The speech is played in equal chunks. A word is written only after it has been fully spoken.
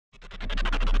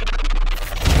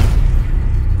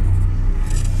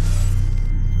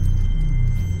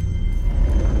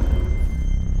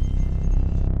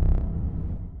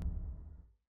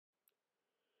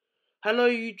Hello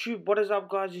YouTube, what is up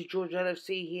guys, it's George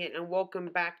LFC here and welcome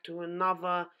back to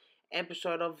another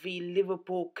episode of the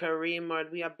Liverpool career mode.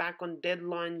 We are back on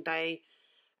deadline day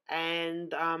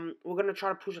and we're going to try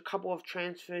to push a couple of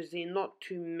transfers in, not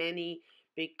too many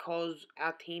because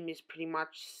our team is pretty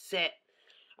much set.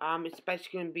 It's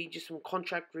basically going to be just some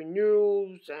contract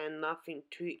renewals and nothing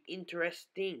too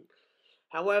interesting.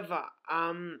 However,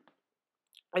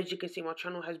 as you can see, my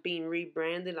channel has been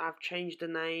rebranded. I've changed the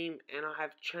name and I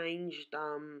have changed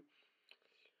so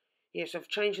I've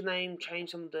changed the name,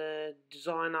 changed some of the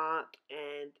design art,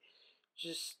 and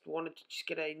just wanted to just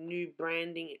get a new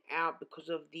branding out because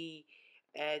of the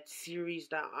series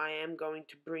that I am going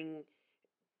to bring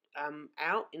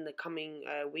out in the coming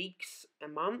weeks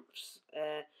and months.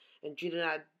 And due to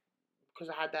that, because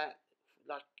I had that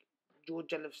like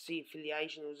George LFC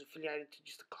affiliation, it was affiliated to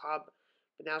just a club,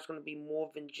 but now it's going to be more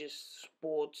than just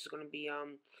sports. It's going to be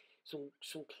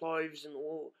some clothes and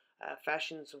all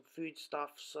fashion, some food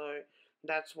stuff. So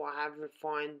that's why I have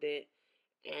refined it,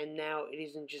 and now it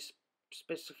isn't just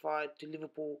specified to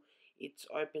Liverpool. It's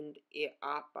opened it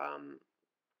up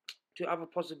to other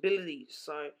possibilities.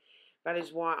 So that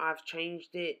is why I've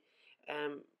changed it.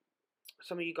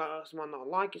 Some of you guys might not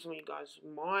like it, some of you guys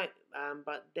might,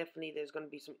 but definitely there's going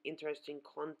to be some interesting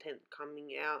content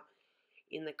coming out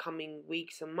in the coming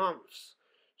weeks and months.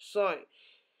 So,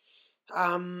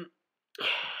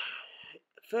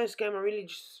 first game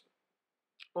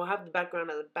I'll have the background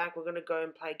at the back. We're going to go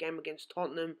and play a game against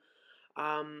Tottenham,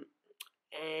 and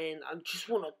I just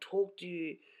want to talk to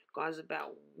you guys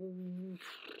about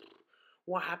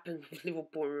what happened with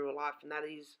Liverpool in real life, and that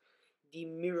is the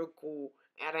miracle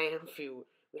at Anfield.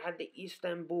 We had the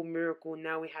Istanbul miracle,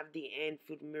 now we have the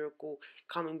Anfield miracle,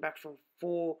 coming back from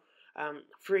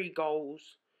 3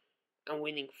 goals and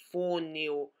winning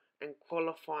 4-0 and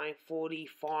qualifying for the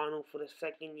final for the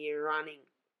second year running.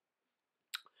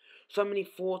 So many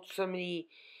thoughts, so many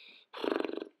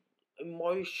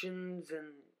emotions,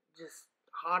 and just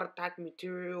heart attack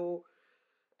material.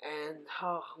 And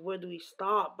where do we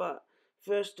start? But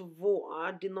first of all,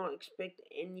 I did not expect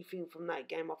anything from that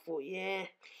game. I thought, yeah,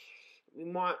 we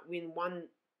might win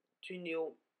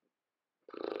 1-2-0,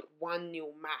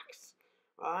 1-0 max,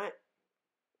 right?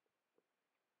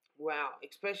 Wow,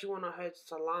 especially when I heard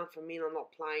Salah and Firmino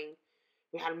not playing.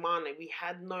 We had Mane. We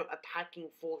had no attacking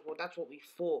force. Well, that's what we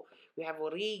thought. We have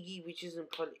Origi,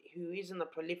 who isn't a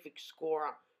prolific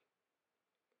scorer,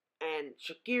 and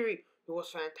Shaqiri, who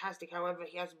was fantastic. However,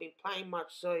 he hasn't been playing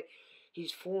much, so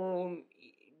his form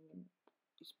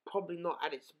is probably not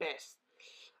at its best.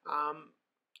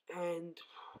 And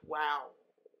wow,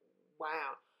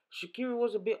 Shaqiri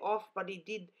was a bit off, but he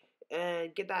did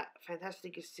get that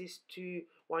fantastic assist to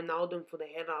Wijnaldum for the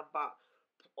header. But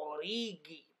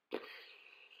Origi,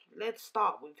 let's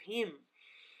start with him.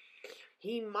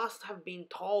 He must have been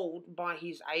told by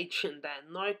his agent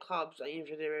that no clubs are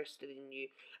interested in you,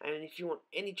 and if you want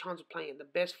any chance of playing at the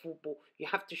best football, you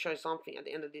have to show something at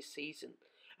the end of this season.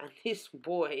 And this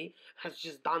boy has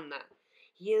just done that.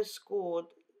 He has scored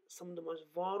some of the most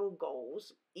vital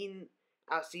goals in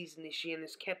our season this year and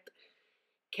has kept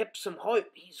some hope.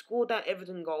 He scored that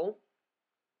Everton goal.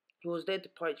 He was there to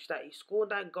poach that. He scored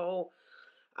that goal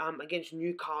against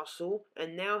Newcastle,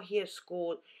 and now he has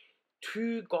scored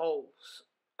 2 goals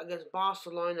against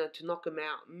Barcelona to knock him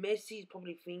out. Messi's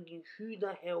probably thinking, who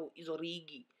the hell is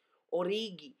Origi?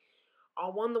 I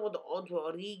wonder what the odds were.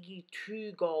 Origi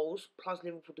 2 goals plus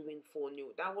Liverpool to win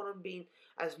 4-0. That would have been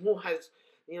as more as,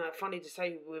 funny to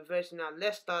say, we're versing now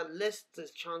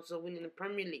Leicester's chance of winning the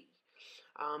Premier League.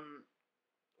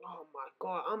 Oh my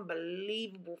God,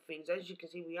 unbelievable things. As you can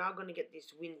see, we are going to get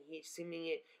this win here, simming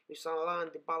it with Salah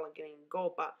and Dybala getting a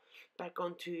goal. But back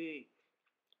onto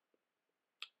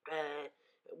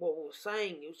what we were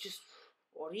saying, it was just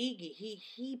Origi.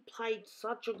 He played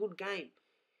such a good game.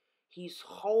 His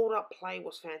hold up play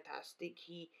was fantastic.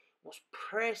 He was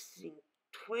pressing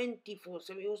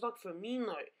 24/7. It was like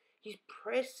Firmino. His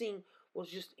pressing was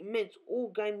just immense. All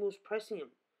game he was pressing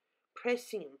him.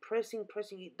 Pressing.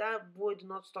 That boy did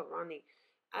not stop running.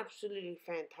 Absolutely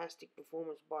fantastic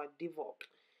performance by Divock.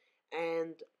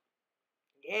 And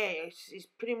yeah, it's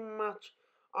pretty much,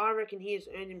 I reckon he has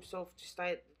earned himself to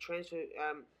stay at the transfer,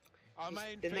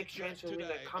 the next transfer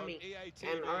window coming,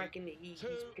 and I reckon he's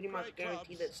pretty much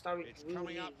guaranteed that Sturridge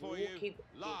will keep.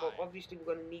 But obviously,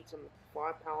 we're going to need some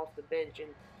firepower off the bench,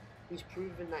 and he's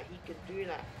proven that he can do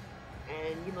that.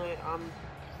 And I'm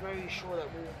very sure that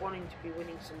we're wanting to be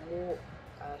winning some more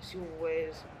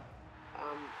silverwares,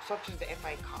 such as the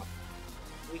FA Cup,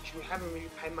 which we haven't really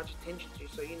paid much attention to.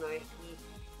 So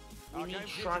We Our need game here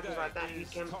strikers today like that who is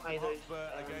can play Tottenham those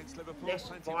Hotspur against Liverpool. less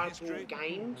Plenty of vital history, and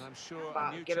games, I'm sure a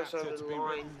but new get us over chapter the to be line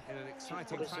written in an to put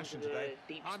exciting us into fashion today.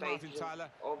 the deep I'm Martin stages Tyler,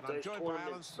 of and I'm those joined by Alan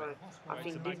tournaments. Smith. So I Well,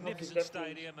 it's a think Divock is magnificent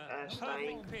definitely stadium, a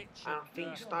staying. perfect pitch, And I and think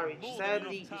Sturridge more than enough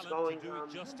sadly is talent to going. do it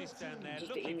justice down there. Just the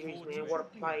Looking injuries, forward man. to What it.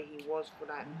 a player he was for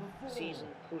that season,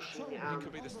 pushing He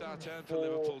could be the star turn for for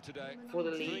Liverpool today. for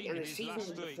the league, Three and in the his last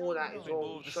season three. before that as Bit well.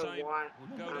 more He of the showed same. why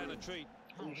Would go down a treat.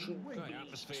 we should Great be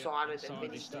atmosphere excited, and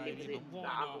then inside the he delivered stadium, it and the why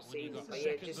other not when you've season. got But yeah,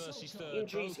 second just versus third,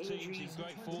 injuries, both teams in injuries.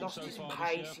 great He form lost so his far this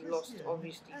year. pace. He lost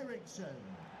obviously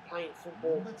playing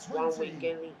football 1 week,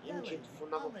 getting injured for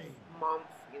another month.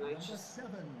 You know, it's just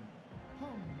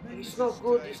it's This is not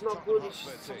good. today's It's not Tottenham good. It's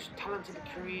Hotspur just team. such a talented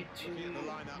career Looking at the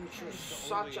lineup, which was he's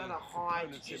got all such the at a high to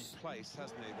components in place,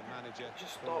 hasn't he, the manager,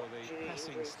 just for stop the due to pressing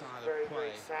injuries. Is style of very very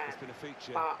play sad. that's been a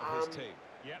feature But of his team.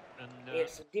 Yep, and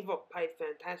yes, so Divock played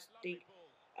fantastic.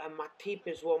 Matip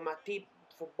as well. Matip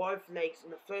for both legs.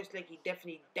 In the first leg, he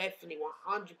definitely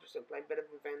 100% played better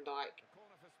than Van Dijk.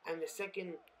 And the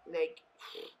second leg,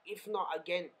 if not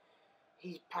again,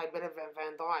 he's played better than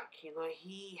Van Dijk. You know,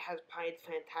 he has played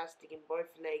fantastic in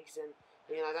both legs, and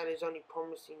you know that is only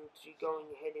promising to going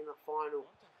ahead in the final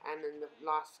and in the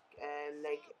last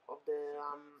leg of the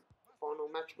final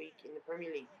match week in the Premier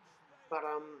League. But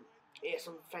yeah,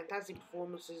 some fantastic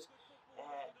performances.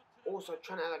 Also,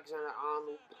 Trent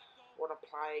Alexander-Arnold, what a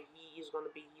player he is going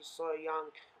to be. He's so young.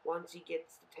 Once he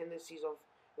gets the tendencies of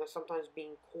sometimes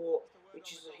being caught,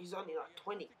 which is he's only like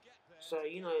 20. So,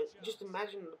 just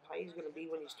imagine the player he's going to be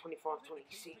when he's 25,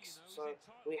 26. So,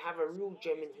 we have a real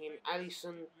gem in him.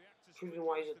 Alisson, proving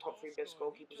why he's the top three best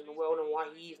goalkeepers in the world and why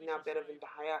he is now better than De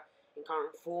Gea in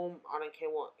current form. I don't care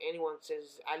what anyone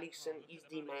says. Alisson is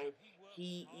the man.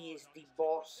 He is the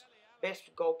boss. Best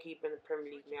goalkeeper in the Premier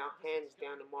League now, hands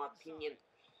down, in my opinion.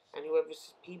 And whoever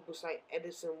people say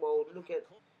Edison, well, look at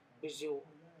Brazil.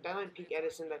 They don't pick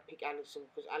Edison, they pick Alisson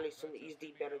because Alisson is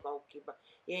the better goalkeeper.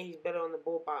 Yeah, he's better on the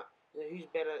ball, but who's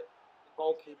better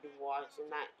goalkeeping wise?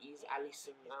 And that is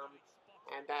Alisson.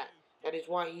 And that is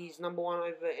why he's number one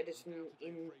over Edison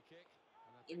in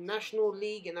National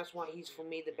League, and that's why he's for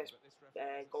me the best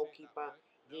goalkeeper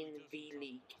in the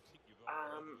league.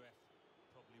 Um,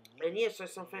 and yeah, so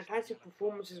some fantastic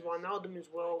performances. Wijnaldum as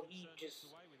well. He just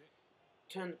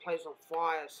turned the place on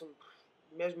fire. Some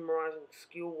mesmerizing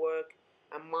skill work.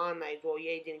 And Mane as well.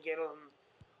 Yeah, he didn't get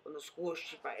on the score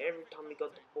sheet, but every time he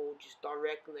got the ball, just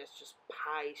directness, just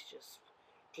pace, just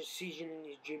precision in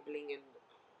his dribbling, and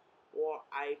what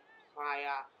a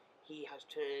player he has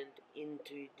turned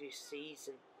into this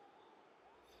season.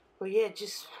 But yeah,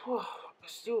 just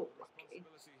still like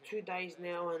it's 2 days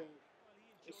now, and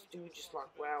it's still just like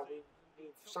wow, we've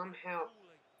somehow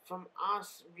from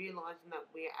us realizing that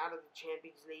we're out of the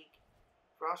Champions League,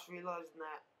 for us realizing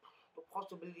that the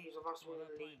possibilities of us winning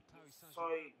the league is so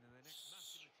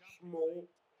small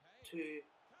to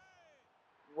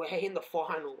we're in the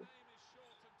final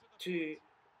to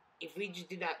if we just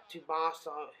did that to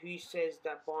Barca, who says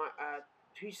that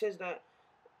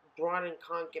Brighton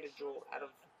can't get a draw out of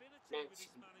Man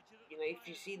City? You know, if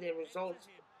you see their results,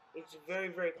 it's very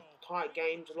very tight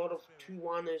games. A lot of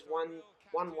 2-1ers,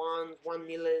 1-1s,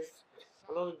 1-0ers,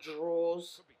 a lot of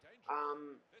draws.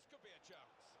 Um,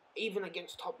 Even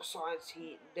against top sides,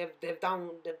 they've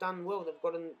done well. They've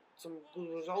gotten some good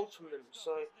results from them.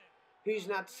 So who's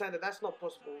not to say that that's not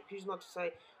possible? Who's not to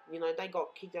say they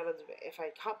got kicked out of the FA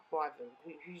Cup by them?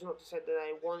 Who's not to say that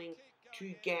they're wanting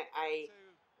to get a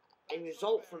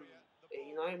result from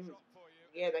them?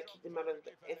 Yeah, they kicked them out of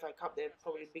the FA Cup. They're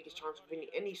probably the biggest chance of winning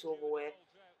any silverware.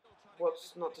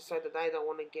 What's not to say that they don't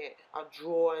want to get a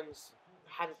draw and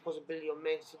have a possibility of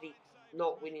Man City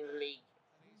not winning the league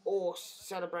or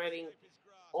celebrating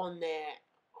on their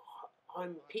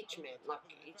home pitch, man. Like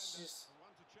it's just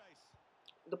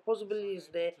the possibility is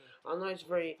there. I know it's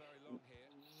very,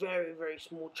 very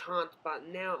small chance, but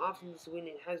now after this win,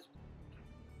 it has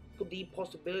put the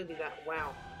possibility that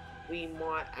wow, we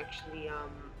might actually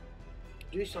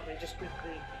do something. Just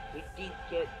quickly, we did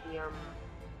get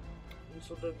the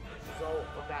sort of result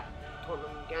of that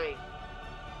Tottenham game,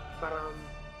 but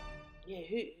yeah,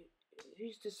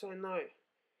 who's to say no?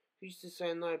 Who's to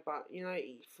say no? But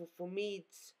for me,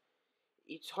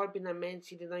 it's hoping that Man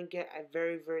City don't get a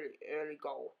very very early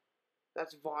goal.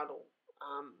 That's vital.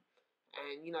 Um,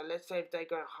 and let's say if they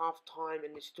go half time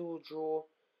and it's still a draw,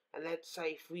 and let's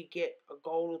say if we get a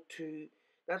goal or two,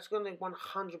 that's gonna 100%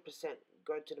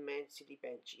 go to the Man City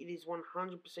bench. It is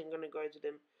 100% gonna go to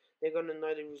them. they're going to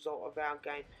know the result of our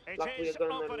game, It like we are is going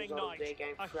to know the opening result of their night,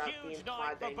 game a throughout the huge entire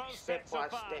night for game, both step sets by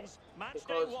of step. fans. Match day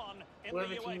Because one in the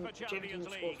whoever team, UEFA whichever team Champions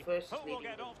scores League. first is Who will leading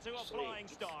get them. off to a So flying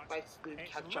it's start? basically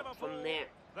It's catch up from Liverpool. there.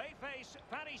 They face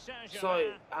Paris So,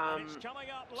 Saint-Germain, and it's coming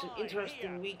up some live here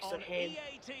interesting weeks on ahead,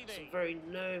 EA some TV. very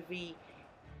nervy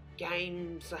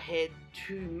games ahead,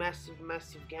 two massive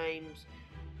games,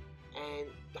 and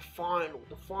the final,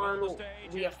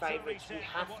 we are favourites, we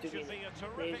have to win it.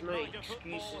 There's no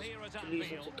excuses to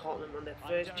losing to Tottenham on their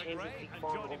first Champions League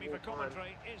final of all time.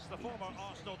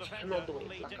 You cannot do it,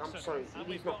 like, I'm sorry, it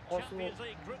is not possible.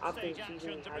 After the season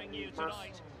we had, we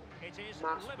must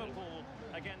win.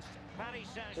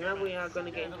 So now we are going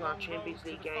to get into our Champions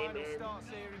League game,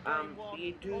 and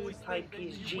we do play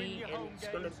PSG, and it's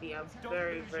going to be a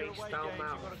very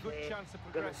stalemate affair.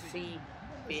 We're going to see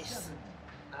this.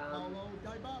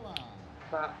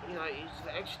 But you know, it's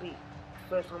actually the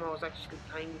first time I was actually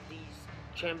playing with these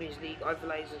Champions League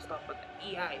overlays and stuff. But the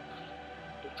EA,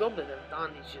 the job that they've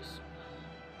done is just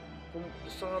from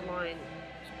the sideline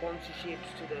sponsorships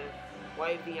to the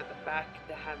waving at the back.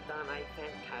 They have done a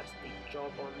fantastic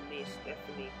job on this.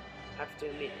 Definitely have to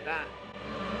admit that.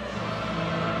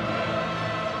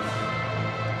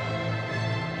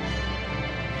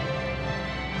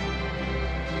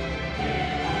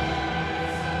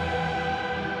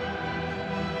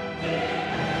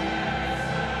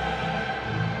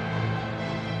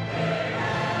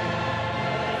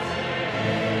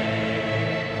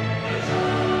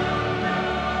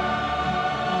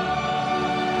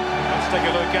 Take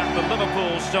a look at the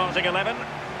Liverpool starting 11.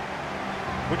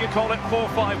 Would you call it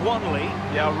 4-5-1, Lee?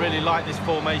 Yeah, I really like this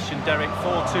formation, Derek.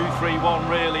 4-2-3-1,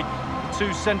 really.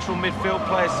 Two central midfield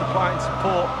players supplying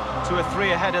support to a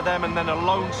three ahead of them, and then a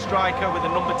lone striker with a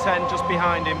number 10 just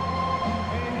behind him.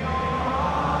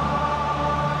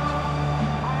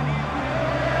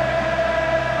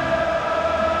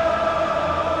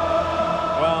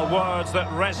 Well, words that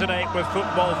resonate with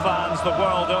football fans the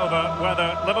world over,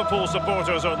 whether Liverpool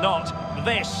supporters or not.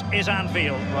 This is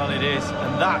Anfield. Well, it is,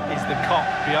 and that is the cock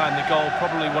behind the goal,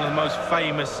 probably one of the most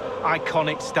famous,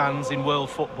 iconic stands in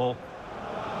world football.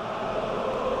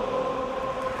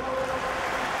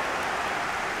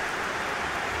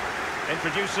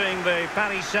 Introducing the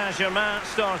Paris Saint-Germain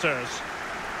starters.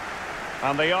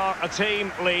 And they are a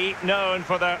team, Lee, known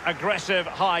for their aggressive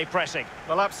high pressing.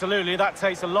 Well, absolutely, that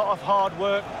takes a lot of hard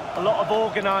work, a lot of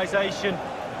organisation,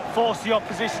 force the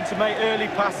opposition to make early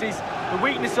passes. The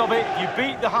weakness of it, if you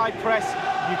beat the high press,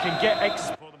 you can get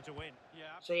For them to win.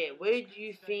 So yeah, where do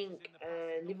you think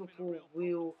Liverpool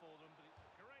will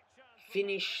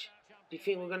finish? Do you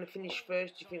think we're going to finish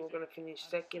first? Do you think we're going to finish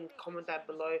second? Comment that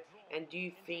below. And do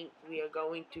you think we are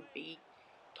going to beat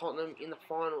Tottenham in the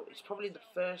final? It's probably the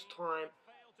first time,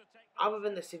 other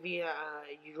than the Sevilla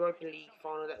Europa League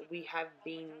final, that we have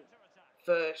been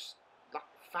first, like,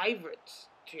 favourites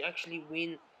to actually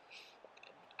win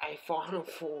a final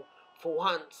for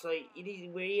once. So it is.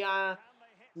 We are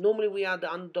normally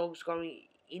the underdogs going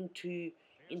into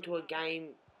a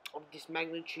game of this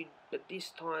magnitude, but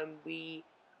this time we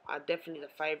are definitely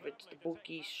the favourites. The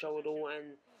bookies show it all,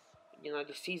 and you know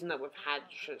the season that we've had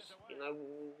shows. You know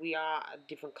we are a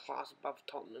different class above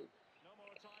Tottenham.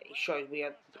 It shows we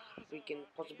can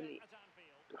possibly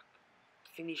like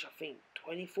finish, I think,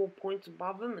 24 points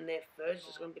above them, and their first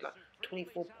is going to be like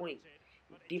 24 point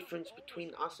difference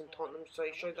between us and Tottenham. So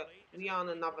it shows that we are on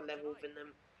another level than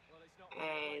them,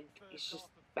 and it's just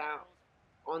about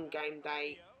on game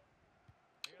day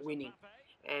winning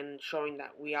and showing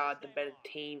that we are the better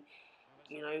team.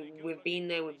 You know, we've been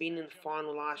there, we've been in the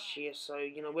final last year, so,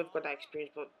 you know, we've got that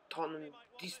experience, but Tottenham,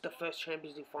 this is the first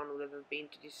Champions League final they've ever been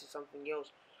to. This is something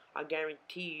else, I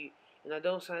guarantee you. And I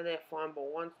don't say they're fine,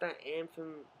 but once that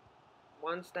anthem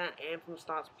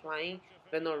starts playing,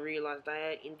 then they'll realise they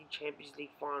are in the Champions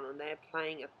League final, and they're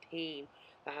playing a team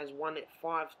that has won it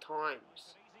 5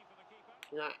 times.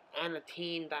 You know, and a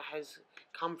team that has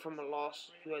come from a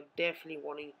loss, who are definitely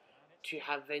wanting to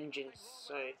have vengeance.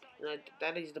 So, you know,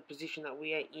 that is the position that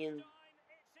we are in,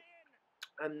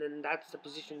 and then that's the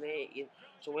position they're in.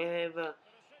 So wherever,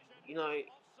 you know,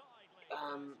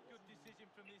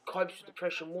 copes with the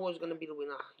pressure more is going to be the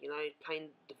winner. You know, playing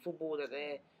the football that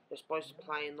they're supposed to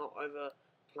play and not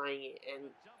overplaying it.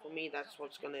 And for me, that's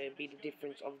what's going to be the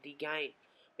difference of the game.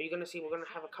 But you're going to see we're going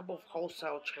to have a couple of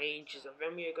wholesale changes, and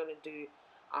then we are going to do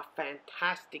a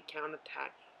fantastic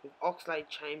counter-attack with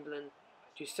Oxlade-Chamberlain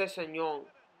to Sessegnon.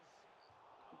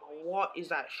 What is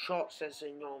that shot,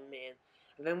 Sessegnon, man?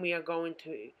 And then we are going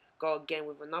to go again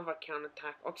with another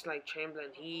counter-attack.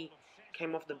 Oxlade-Chamberlain, he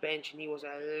came off the bench and he was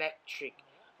electric.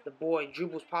 The boy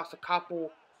dribbles past a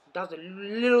couple, does a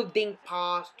little dink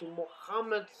pass to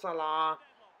Mohamed Salah,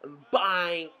 and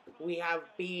bang, we have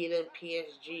beaten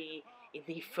PSG in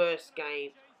the first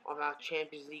game of our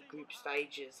Champions League group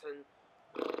stages. And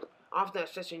after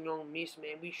such a young miss,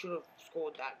 man, we should have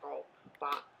scored that goal.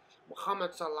 But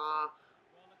Mohamed Salah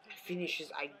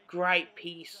finishes a great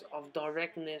piece of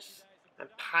directness and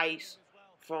pace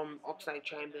from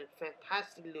Oxlade-Chamberlain.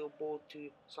 Fantastic little ball to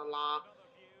Salah.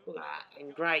 Look at that.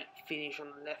 And great finish on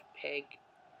the left peg.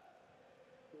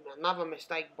 Another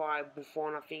mistake by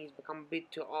Buffon. I think he's become a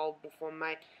bit too old. Buffon,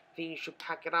 mate. I think you should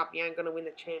pack it up. You ain't going to win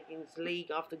the Champions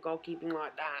League after goalkeeping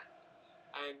like that.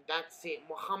 And that's it.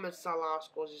 Mohamed Salah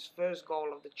scores his first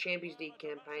goal of the Champions League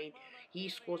campaign. He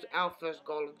scores our first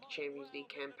goal of the Champions League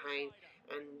campaign.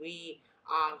 And we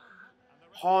are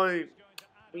home.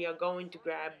 We are going to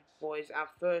grab, boys, our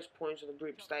first points of the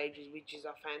group stages, which is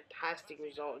a fantastic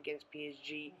result against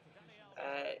PSG.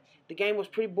 The game was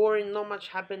pretty boring. Not much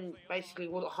happened. Basically,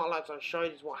 all the highlights I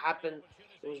showed is what happened.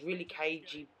 It was really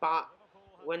cagey, but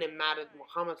when it mattered,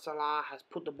 Mohamed Salah has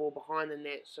put the ball behind the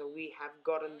net, so we have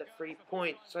gotten the 3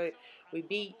 points. So we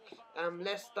beat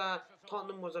Leicester.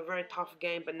 Tottenham was a very tough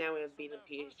game, but now we have beaten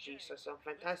PSG. So some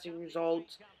fantastic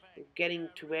results. We're getting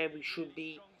to where we should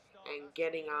be and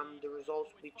getting the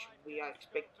results which we are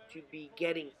expected to be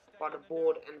getting by the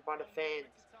board and by the fans.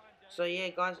 So yeah,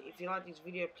 guys, if you like this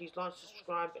video, please like,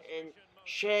 subscribe, and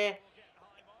share.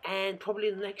 And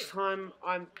probably the next time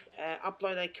I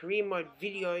upload a career mode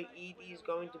video, it is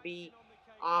going to be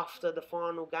after the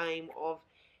final game of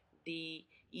the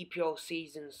EPL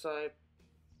season. So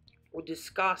we'll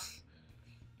discuss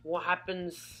what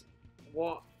happens,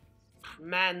 what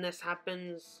madness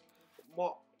happens,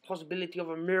 what possibility of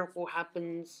a miracle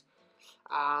happens.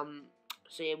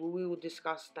 So yeah, we will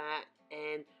discuss that.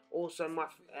 And also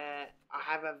I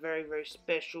have a very, very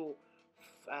special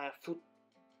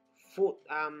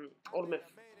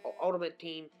ultimate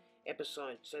team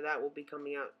episode, so that will be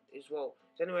coming out as well.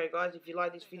 So anyway, guys, if you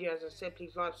like this video, as I said,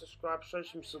 please like, subscribe, show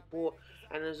some support,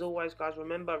 and as always, guys,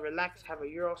 remember, relax, have a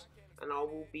Euros, and I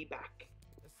will be back.